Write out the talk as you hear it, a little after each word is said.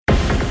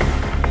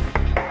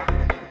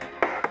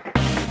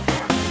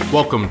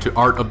Welcome to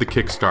Art of the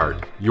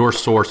Kickstart, your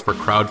source for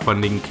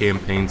crowdfunding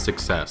campaign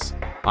success.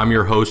 I'm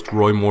your host,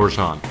 Roy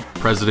Morjean,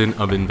 president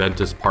of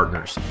Inventus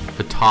Partners,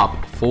 the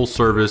top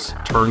full-service,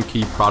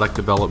 turnkey product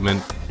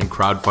development and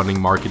crowdfunding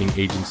marketing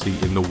agency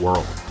in the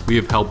world. We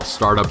have helped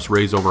startups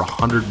raise over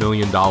 $100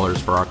 million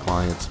for our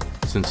clients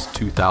since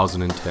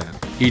 2010.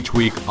 Each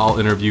week, I'll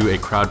interview a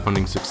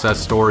crowdfunding success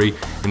story,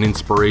 an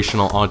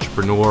inspirational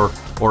entrepreneur,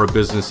 or a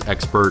business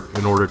expert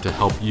in order to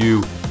help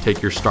you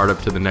take your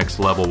startup to the next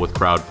level with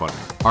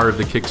crowdfunding. Art of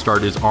the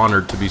Kickstart is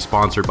honored to be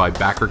sponsored by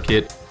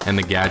BackerKit and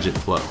the Gadget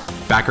Flow.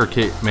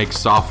 BackerKit makes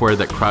software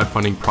that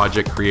crowdfunding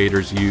project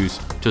creators use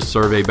to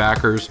survey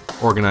backers,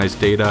 organize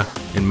data,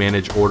 and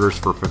manage orders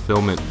for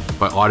fulfillment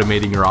by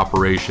automating your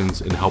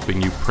operations and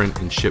helping you print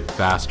and ship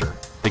faster.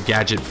 The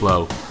Gadget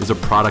Flow is a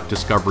product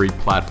discovery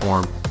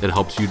platform that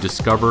helps you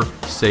discover,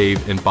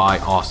 save, and buy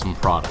awesome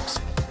products.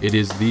 It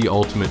is the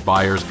ultimate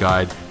buyer's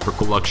guide for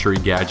luxury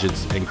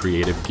gadgets and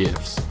creative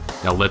gifts.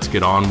 Now let's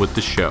get on with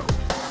the show.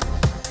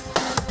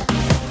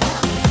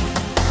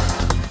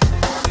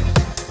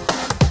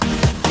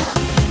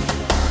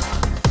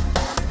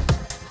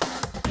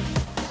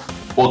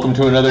 Welcome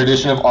to another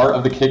edition of Art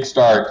of the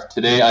Kickstart.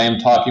 Today I am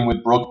talking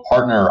with Brooke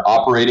Partner,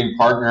 operating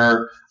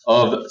partner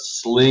of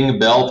Sling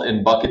Belt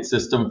and Bucket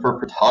System for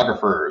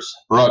Photographers.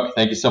 Brooke,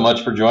 thank you so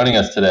much for joining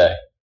us today.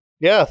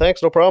 Yeah,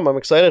 thanks. No problem. I'm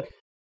excited.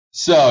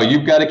 So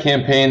you've got a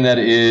campaign that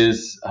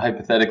is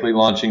hypothetically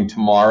launching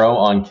tomorrow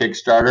on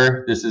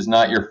Kickstarter. This is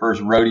not your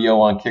first rodeo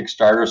on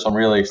Kickstarter, so I'm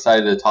really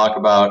excited to talk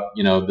about,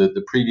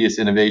 the previous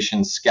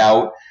innovation,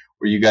 Scout,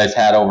 where you guys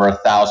had over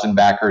 1,000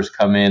 backers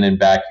come in and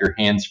back your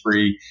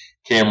hands-free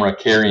camera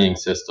carrying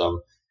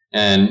system.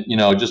 And,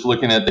 just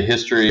looking at the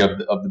history of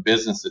the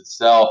business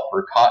itself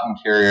for Cotton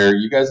Carrier,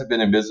 you guys have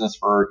been in business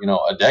for,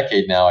 a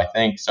decade now, I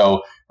think.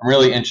 So I'm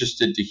really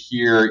interested to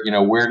hear,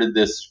 where did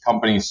this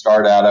company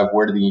start out of?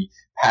 Where did the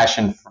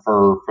passion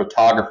for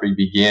photography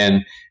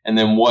begin? And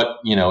then what,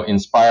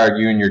 inspired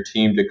you and your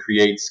team to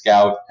create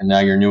Scout and now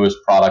your newest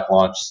product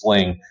launch,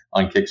 Sling,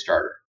 on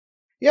Kickstarter?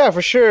 Yeah,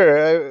 for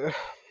sure.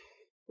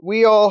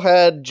 We all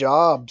had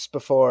jobs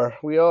before.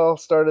 We all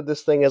started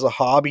this thing as a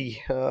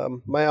hobby.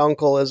 My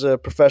uncle is a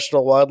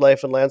professional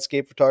wildlife and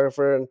landscape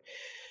photographer, and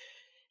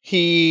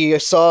he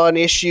saw an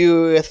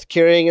issue with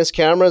carrying his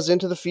cameras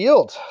into the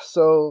field.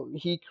 So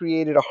he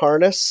created a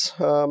harness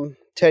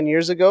 10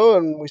 years ago,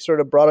 and we sort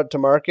of brought it to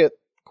market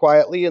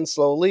quietly and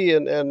slowly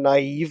and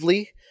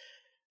naively.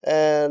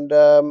 And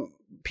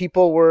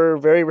people were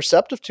very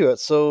receptive to it.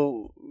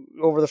 So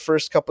over the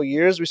first couple of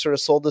years, we sort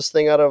of sold this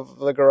thing out of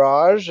the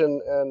garage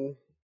and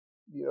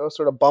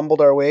sort of bumbled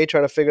our way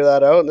trying to figure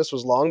that out. And this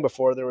was long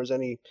before there was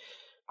any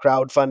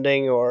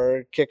crowdfunding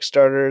or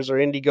Kickstarters or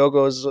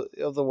Indiegogos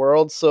of the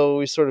world. So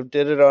we sort of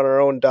did it on our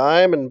own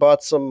dime and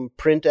bought some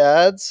print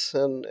ads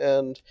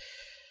and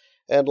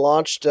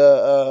launched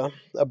a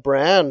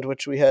brand,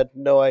 which we had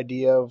no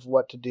idea of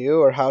what to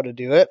do or how to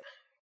do it.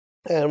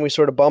 And we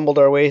sort of bumbled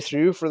our way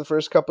through for the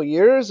first couple of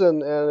years,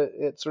 and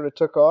it sort of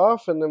took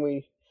off. And then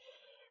we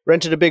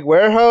rented a big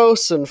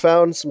warehouse and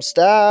found some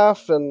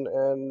staff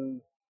and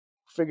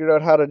figured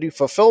out how to do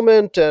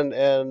fulfillment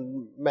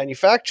and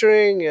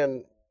manufacturing.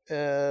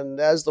 And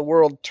as the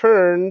world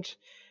turned,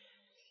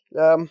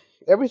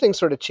 everything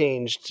sort of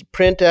changed.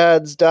 Print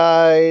ads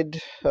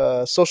died.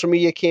 Social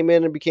media came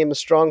in and became a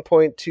strong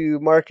point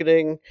to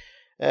marketing.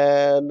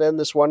 And then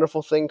this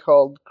wonderful thing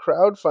called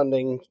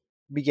crowdfunding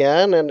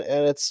began. And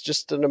it's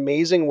just an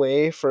amazing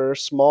way for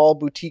small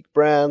boutique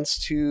brands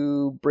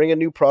to bring a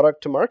new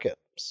product to market.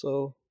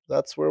 So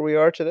that's where we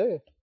are today.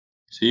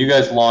 So you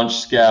guys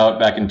launched Scout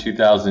back in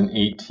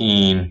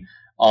 2018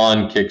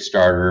 on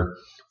Kickstarter.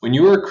 When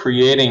you were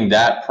creating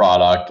that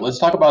product, let's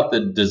talk about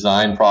the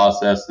design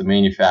process, the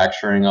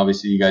manufacturing.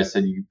 Obviously, you guys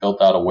said you built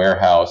out a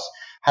warehouse.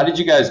 How did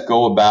you guys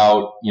go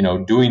about,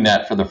 doing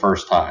that for the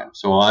first time?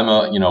 So I'm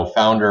a,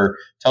 founder.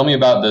 Tell me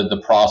about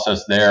the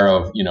process there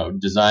of,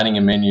 designing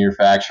and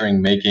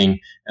manufacturing,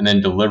 making, and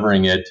then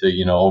delivering it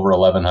to, over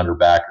 1,100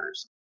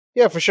 backers.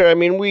 Yeah, for sure. I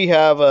mean, we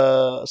have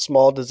a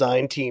small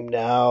design team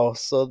now,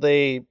 so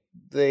they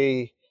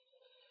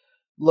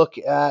look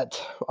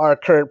at our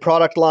current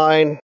product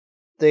line.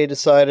 They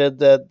decided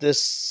that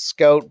this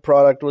Scout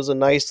product was a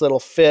nice little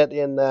fit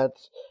in that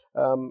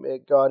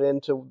it got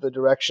into the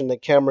direction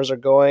that cameras are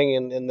going,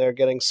 and they're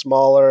getting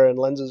smaller and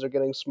lenses are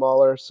getting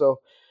smaller. So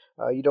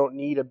you don't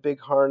need a big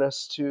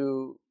harness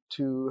to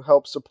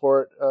help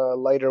support a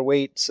lighter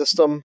weight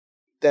system.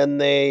 Then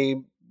they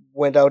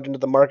went out into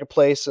the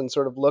marketplace and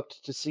sort of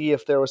looked to see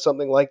if there was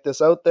something like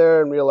this out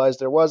there and realized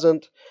there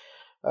wasn't.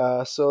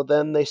 So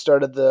then they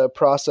started the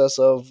process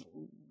of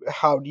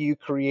how do you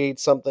create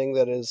something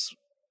that is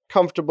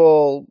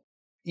comfortable,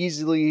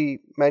 easily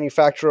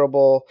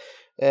manufacturable,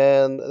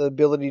 and the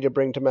ability to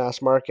bring to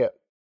mass market.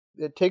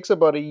 It takes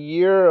about a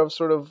year of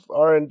sort of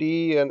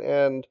R&D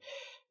and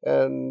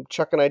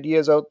chucking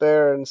ideas out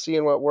there and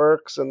seeing what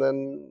works. And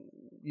then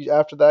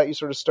after that, you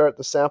sort of start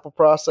the sample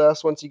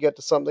process once you get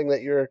to something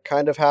that you're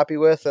kind of happy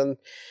with. And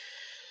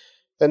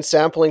then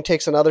sampling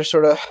takes another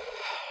sort of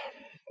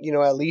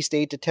at least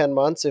 8 to 10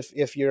 months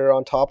if you're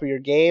on top of your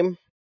game.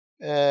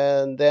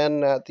 And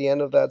then at the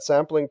end of that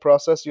sampling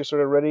process, you're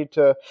sort of ready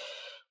to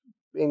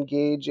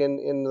engage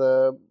in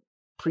the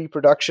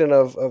pre-production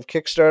of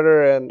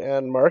Kickstarter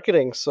and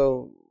marketing.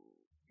 So,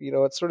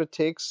 it sort of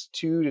takes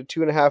 2 to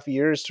 2.5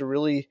 years to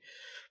really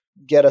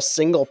get a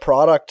single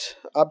product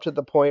up to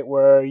the point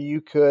where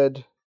you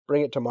could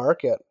bring it to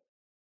market.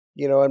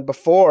 And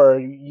before,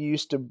 you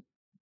used to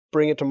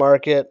bring it to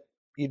market,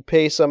 you'd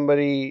pay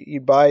somebody,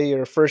 you'd buy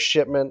your first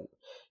shipment,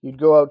 you'd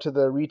go out to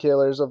the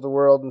retailers of the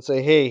world and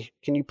say, hey,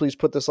 can you please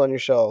put this on your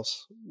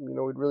shelves?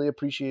 We'd really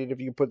appreciate it if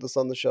you put this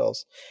on the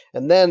shelves.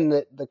 And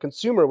then the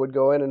consumer would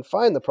go in and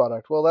find the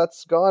product. Well,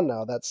 that's gone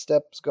now. That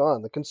step's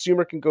gone. The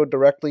consumer can go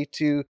directly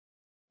to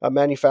a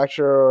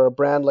manufacturer or a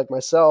brand like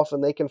myself,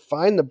 and they can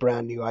find the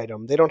brand new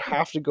item. They don't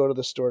have to go to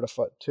the store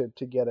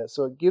to get it.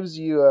 So it gives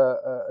you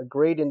a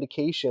great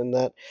indication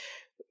that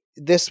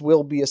this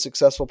will be a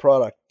successful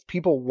product.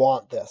 People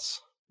want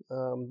this.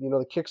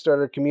 The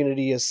Kickstarter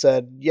community has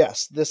said,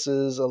 yes, this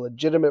is a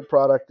legitimate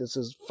product. This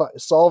is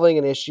solving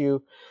an issue,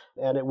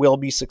 and it will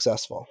be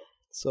successful.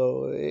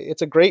 So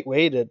it's a great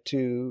way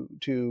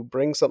to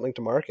bring something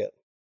to market.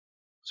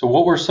 So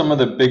what were some of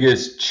the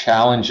biggest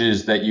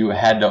challenges that you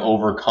had to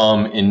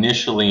overcome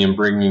initially in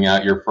bringing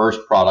out your first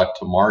product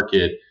to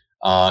market?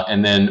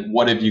 And then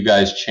what have you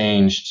guys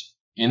changed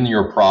in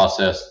your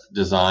process,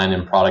 design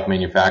and product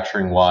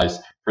manufacturing wise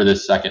for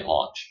this second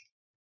launch?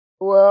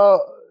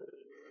 Well,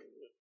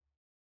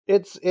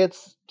 it's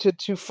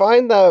to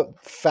find the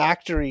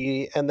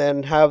factory and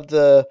then have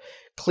the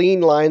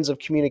clean lines of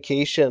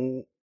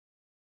communication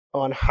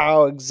on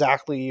how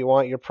exactly you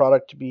want your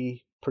product to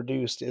be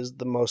produced is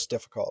the most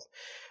difficult.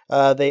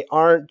 They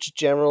aren't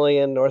generally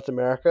in North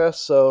America,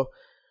 so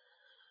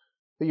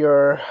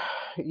you're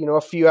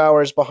a few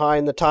hours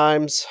behind the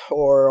times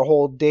or a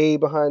whole day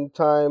behind the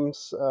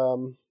times.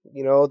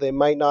 They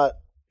might not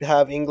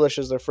have English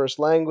as their first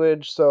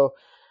language, so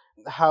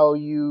how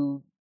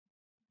you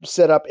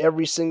set up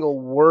every single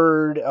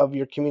word of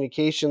your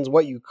communications,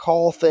 what you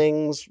call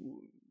things,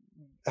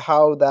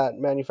 how that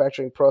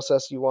manufacturing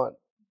process you want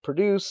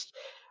produced,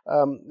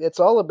 it's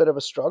all a bit of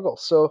a struggle.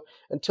 So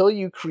until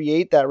you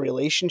create that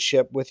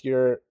relationship with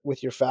your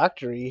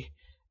factory,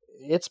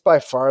 it's by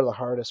far the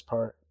hardest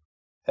part,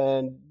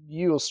 and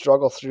you will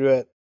struggle through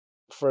it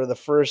for the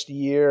first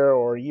year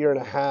or year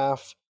and a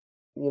half.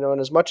 And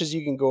as much as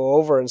you can go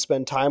over and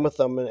spend time with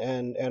them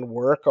and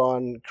work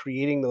on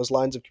creating those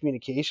lines of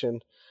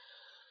communication,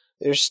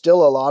 there's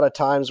still a lot of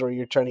times where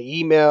you're trying to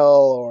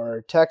email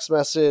or text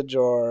message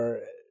or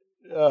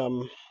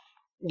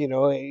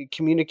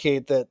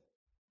communicate that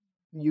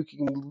you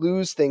can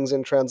lose things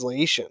in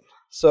translation.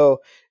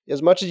 So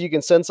as much as you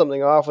can send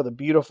something off with a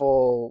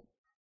beautiful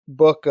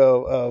book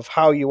of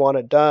how you want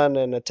it done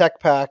and a tech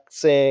pack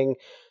saying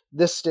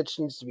this stitch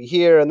needs to be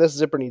here and this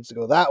zipper needs to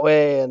go that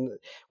way, and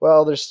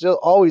well, there's still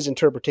always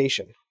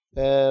interpretation.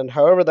 And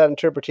however that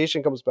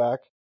interpretation comes back,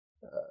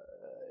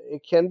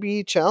 it can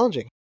be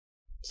challenging.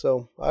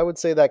 So I would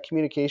say that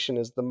communication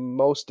is the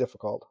most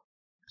difficult.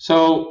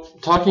 So,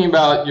 talking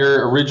about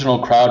your original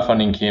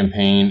crowdfunding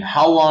campaign,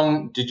 how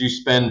long did you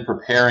spend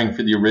preparing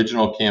for the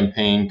original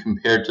campaign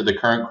compared to the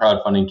current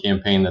crowdfunding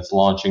campaign that's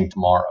launching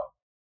tomorrow?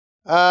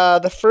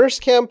 The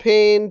first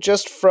campaign,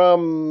 just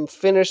from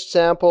finished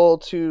sample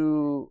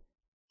to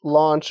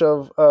launch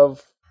of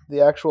the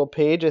actual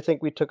page, I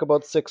think we took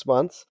about 6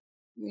 months.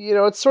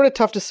 It's sort of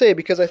tough to say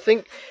because I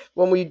think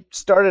when we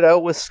started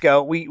out with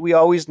Scout, we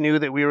always knew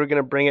that we were going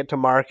to bring it to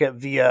market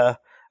via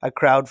a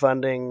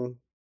crowdfunding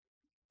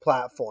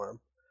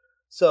platform.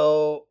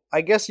 So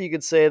I guess you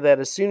could say that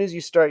as soon as you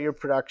start your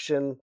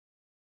production,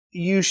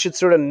 you should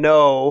sort of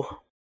know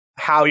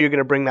how you're going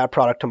to bring that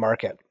product to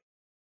market.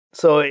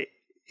 So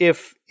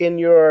if in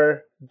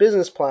your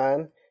business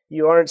plan,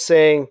 you aren't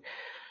saying,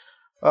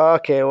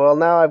 okay, well,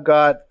 now I've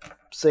got,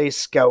 say,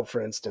 Scout,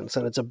 for instance,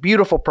 and it's a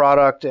beautiful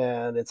product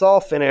and it's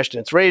all finished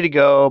and it's ready to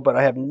go, but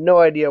I have no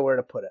idea where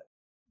to put it.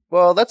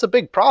 Well, that's a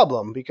big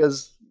problem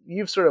because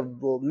you've sort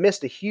of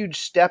missed a huge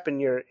step in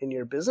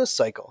your business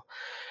cycle.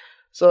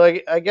 So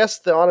I guess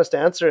the honest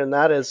answer in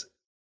that is,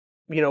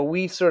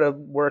 we sort of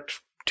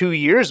worked 2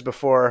 years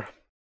before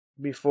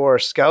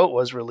Scout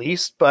was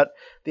released, but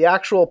the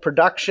actual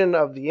production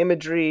of the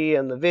imagery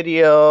and the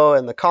video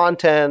and the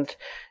content,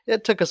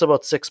 it took us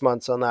about 6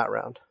 months on that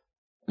round.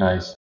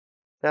 Nice.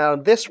 Now,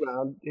 this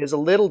round is a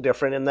little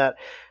different in that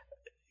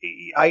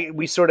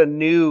we sort of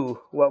knew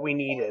what we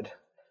needed.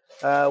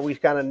 We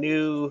kind of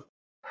knew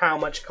how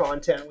much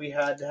content we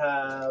had to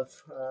have,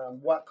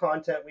 what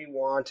content we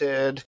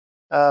wanted.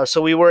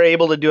 So we were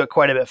able to do it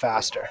quite a bit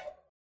faster.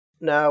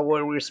 Now,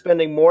 where we're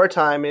spending more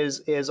time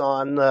is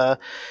on the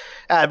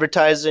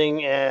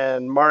advertising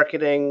and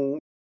marketing.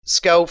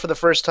 Scout, for the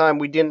first time,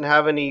 we didn't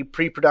have any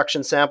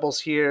pre-production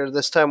samples here.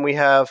 This time we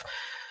have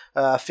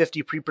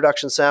 50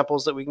 pre-production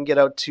samples that we can get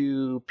out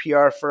to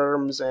PR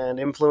firms and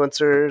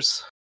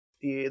influencers.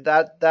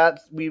 That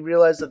we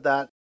realized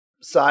that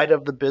side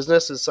of the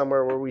business is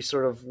somewhere where we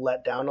sort of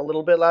let down a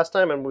little bit last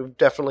time, and we've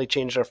definitely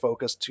changed our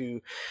focus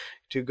to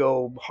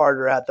go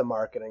harder at the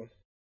marketing.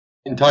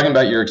 In talking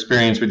about your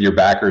experience with your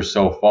backers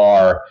so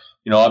far,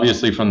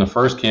 obviously from the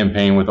first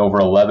campaign with over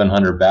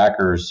 1,100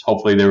 backers,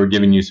 hopefully they were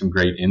giving you some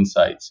great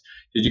insights.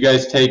 Did you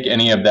guys take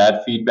any of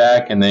that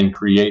feedback and then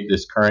create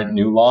this current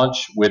new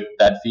launch with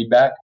that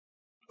feedback?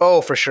 Oh,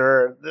 for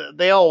sure.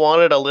 They all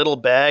wanted a little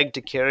bag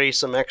to carry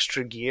some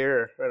extra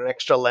gear, an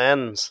extra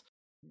lens.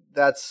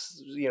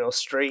 That's,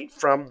 straight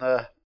from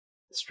the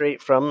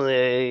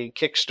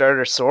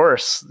Kickstarter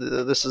source.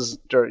 This is,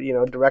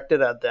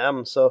 directed at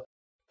them. So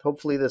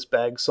hopefully this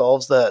bag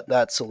solves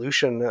that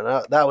solution.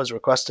 And that was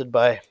requested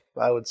by,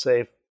 I would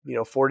say,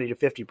 40 to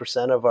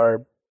 50% of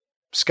our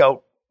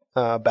Scout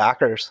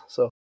backers.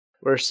 So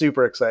we're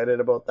super excited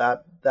about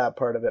that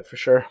part of it for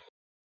sure.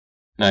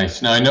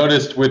 Nice. Now, I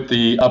noticed with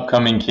the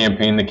upcoming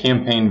campaign, the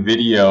campaign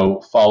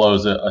video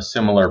follows a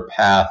similar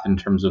path in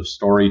terms of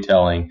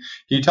storytelling.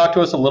 Can you talk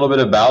to us a little bit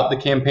about the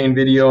campaign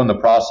video and the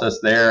process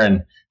there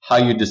and how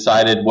you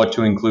decided what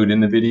to include in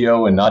the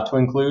video and not to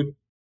include?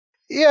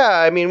 Yeah,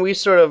 I mean, we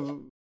sort of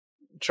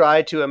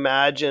try to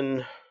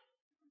imagine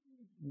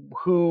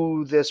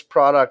who this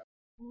product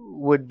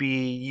would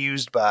be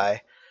used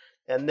by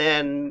and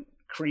then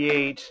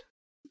create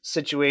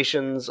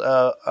situations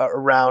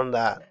around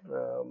that.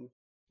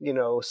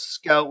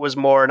 Scout was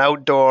more an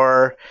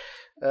outdoor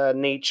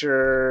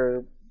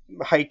nature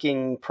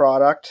hiking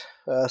product.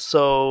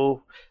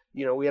 So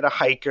we had a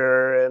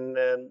hiker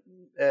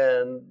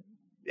and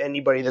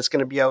anybody that's going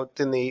to be out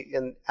in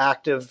the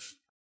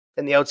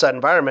outside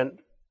environment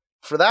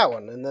for that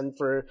one. And then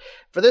for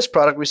this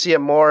product, we see it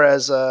more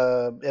as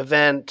a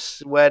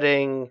event,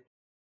 wedding.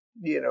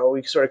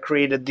 We sort of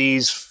created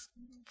these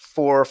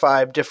 4 or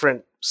 5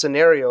 different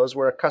scenarios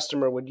where a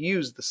customer would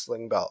use the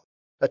sling belt,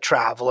 a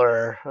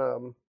traveler.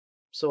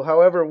 So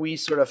however we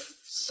sort of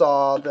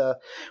saw the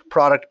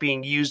product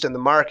being used in the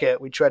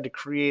market, we tried to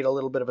create a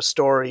little bit of a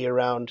story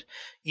around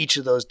each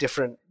of those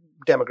different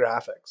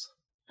demographics.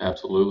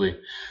 Absolutely.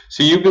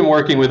 So you've been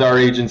working with our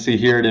agency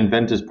here at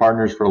Inventus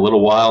Partners for a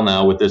little while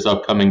now with this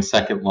upcoming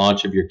second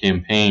launch of your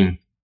campaign.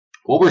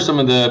 What were some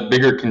of the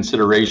bigger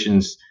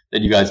considerations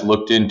that you guys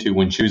looked into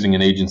when choosing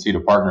an agency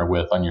to partner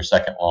with on your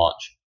second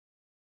launch?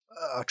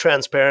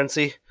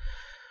 Transparency.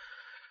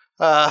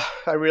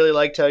 I really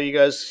liked how you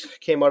guys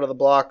came out of the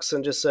blocks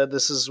and just said,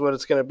 this is what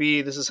it's going to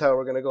be. This is how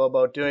we're going to go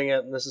about doing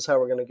it. And this is how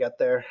we're going to get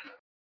there.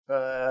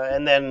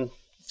 And then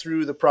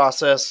through the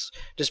process,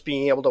 just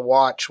being able to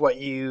watch what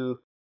you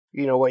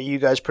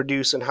guys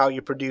produce and how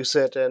you produce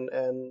it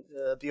and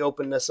the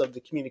openness of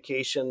the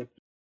communication,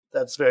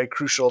 that's very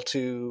crucial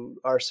to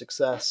our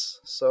success.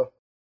 So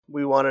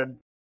we wanted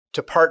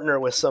to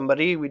partner with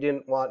somebody. We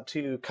didn't want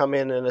to come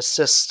in and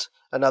assist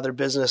another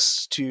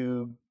business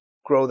to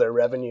grow their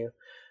revenue.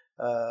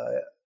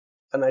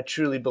 And I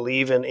truly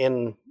believe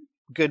in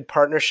good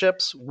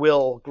partnerships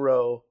will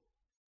grow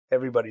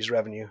everybody's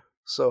revenue.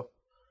 So,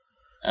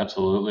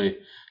 absolutely.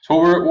 So,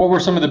 what were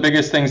some of the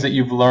biggest things that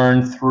you've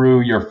learned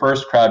through your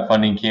first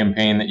crowdfunding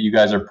campaign that you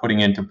guys are putting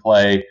into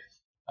play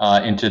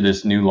into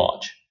this new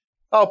launch?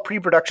 Oh,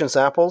 pre-production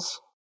samples.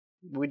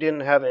 We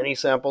didn't have any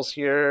samples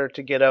here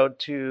to get out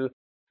to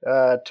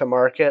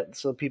market,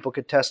 so people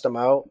could test them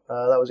out.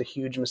 That was a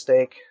huge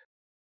mistake.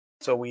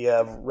 So we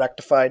have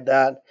rectified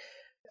that.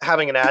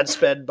 Having an ad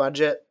spend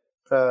budget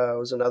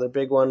was another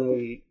big one.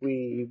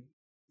 We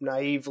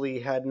naively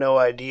had no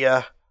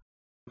idea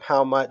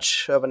how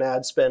much of an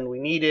ad spend we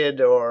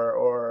needed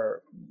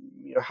or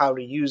how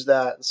to use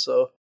that.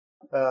 So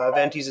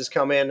Ventis has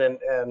come in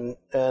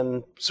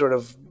and sort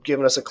of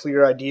given us a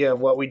clear idea of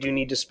what we do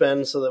need to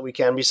spend so that we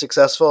can be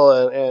successful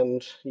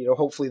and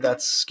hopefully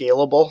that's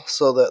scalable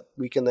so that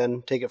we can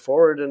then take it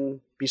forward and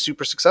be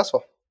super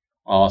successful.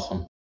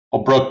 Awesome.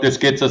 Well, Brooke, this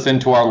gets us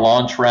into our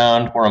launch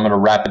round where I'm going to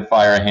rapid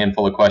fire a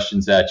handful of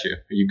questions at you.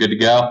 Are you good to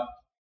go?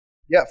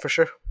 Yeah, for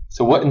sure.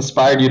 So what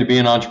inspired you to be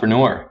an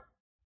entrepreneur?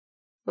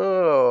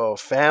 Oh,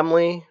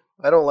 family.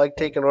 I don't like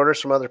taking orders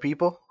from other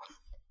people.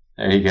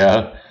 There you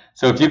go.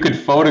 So if you could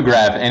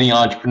photograph any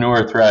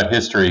entrepreneur throughout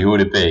history, who would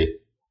it be?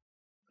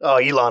 Oh,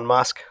 Elon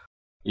Musk.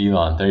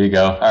 Elon, there you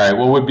go. All right,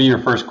 what would be your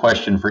first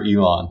question for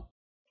Elon?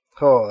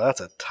 Oh,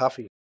 that's a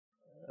toughie.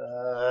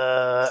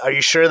 Are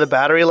you sure the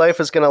battery life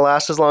is going to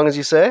last as long as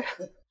you say?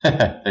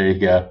 There you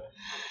go.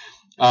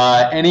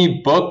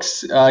 Any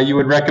books you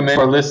would recommend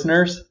for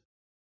listeners?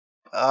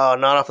 Oh,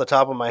 not off the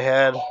top of my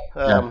head.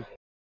 Yeah.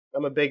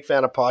 I'm a big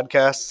fan of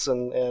podcasts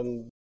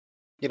and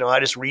I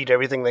just read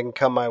everything that can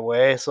come my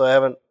way. So I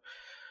haven't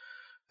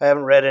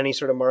read any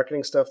sort of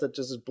marketing stuff that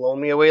just has blown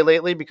me away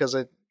lately because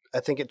I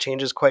think it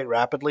changes quite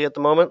rapidly at the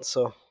moment.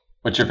 So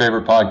what's your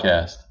favorite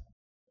podcast?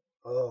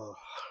 Oh.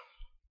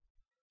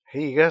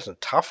 Hey, you guys are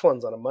tough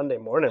ones on a Monday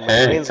morning.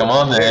 Hey, come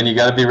on, man. You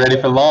got to be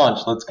ready for launch.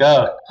 Let's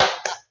go.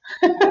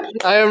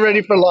 I am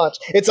ready for launch.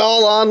 It's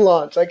all on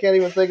launch. I can't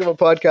even think of a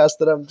podcast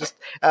that I'm just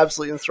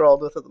absolutely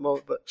enthralled with at the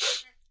moment. But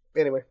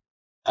anyway.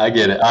 I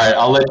get it. All right,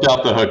 I'll let you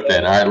off the hook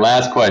then. All right,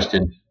 last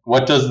question.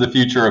 What does the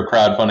future of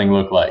crowdfunding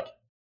look like?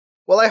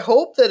 Well, I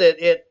hope that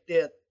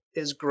it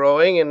is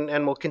growing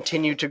and will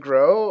continue to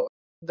grow.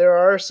 There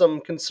are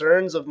some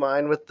concerns of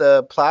mine with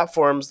the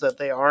platforms that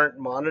they aren't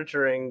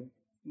monitoring,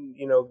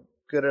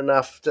 good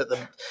enough that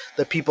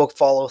the people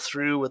follow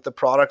through with the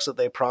products that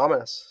they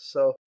promise.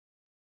 So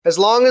as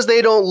long as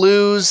they don't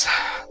lose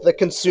the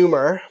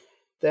consumer,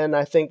 then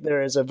I think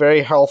there is a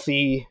very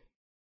healthy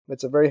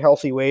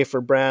way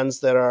for brands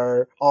that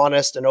are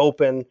honest and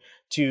open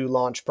to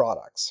launch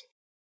products.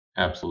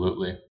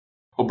 Absolutely.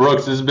 Well,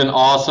 Brooks, this has been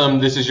awesome.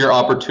 This is your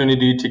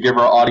opportunity to give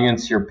our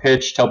audience your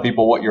pitch, tell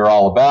people what you're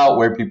all about,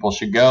 where people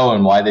should go,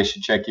 and why they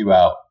should check you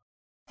out.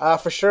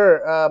 For sure.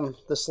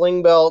 The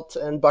Sling Belt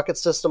and Bucket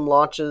System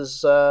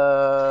launches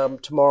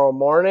tomorrow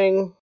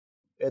morning.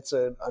 It's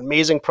an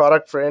amazing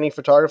product for any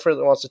photographer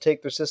that wants to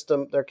take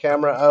their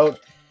camera out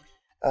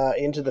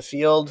into the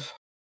field.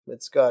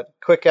 It's got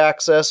quick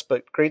access,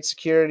 but great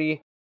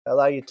security.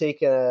 Allow you to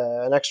take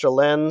an extra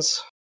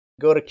lens.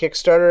 Go to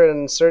Kickstarter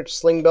and search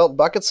Sling Belt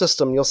Bucket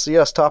System. You'll see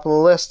us top of the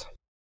list.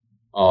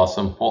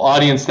 Awesome. Well,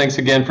 audience, thanks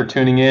again for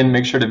tuning in.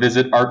 Make sure to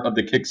visit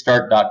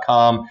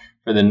artofthekickstart.com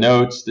for the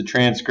notes, the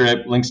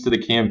transcript, links to the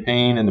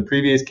campaign and the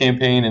previous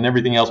campaign, and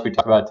everything else we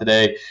talked about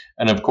today.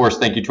 And of course,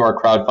 thank you to our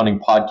crowdfunding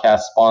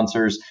podcast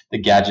sponsors, the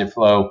Gadget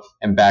Flow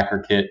and Backer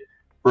Kit.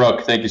 Brooke,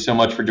 thank you so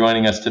much for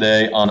joining us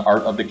today on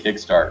Art of the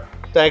Kickstart.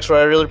 Thanks, Roy.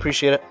 I really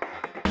appreciate it.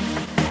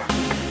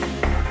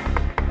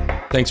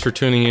 Thanks for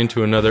tuning in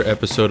to another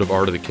episode of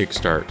Art of the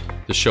Kickstart,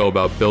 the show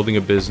about building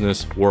a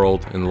business,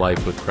 world, and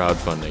life with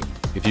crowdfunding.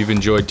 If you've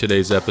enjoyed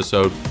today's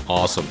episode,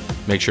 awesome.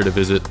 Make sure to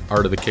visit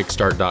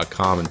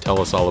artofthekickstart.com and tell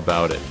us all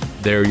about it.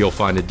 There you'll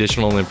find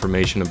additional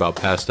information about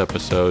past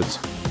episodes,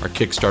 our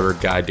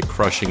Kickstarter guide to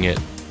crushing it,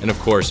 and of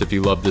course, if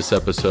you love this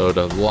episode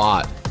a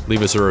lot,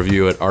 leave us a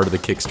review at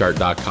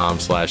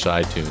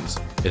artofthekickstart.com/iTunes.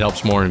 It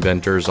helps more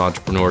inventors,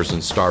 entrepreneurs,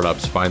 and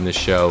startups find this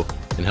show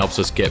and helps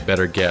us get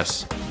better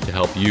guests to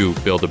help you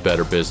build a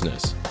better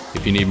business.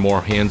 If you need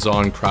more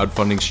hands-on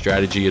crowdfunding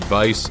strategy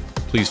advice,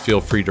 please feel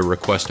free to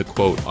request a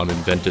quote on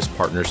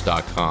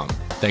inventuspartners.com.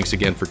 Thanks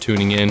again for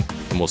tuning in,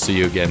 and we'll see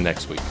you again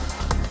next week.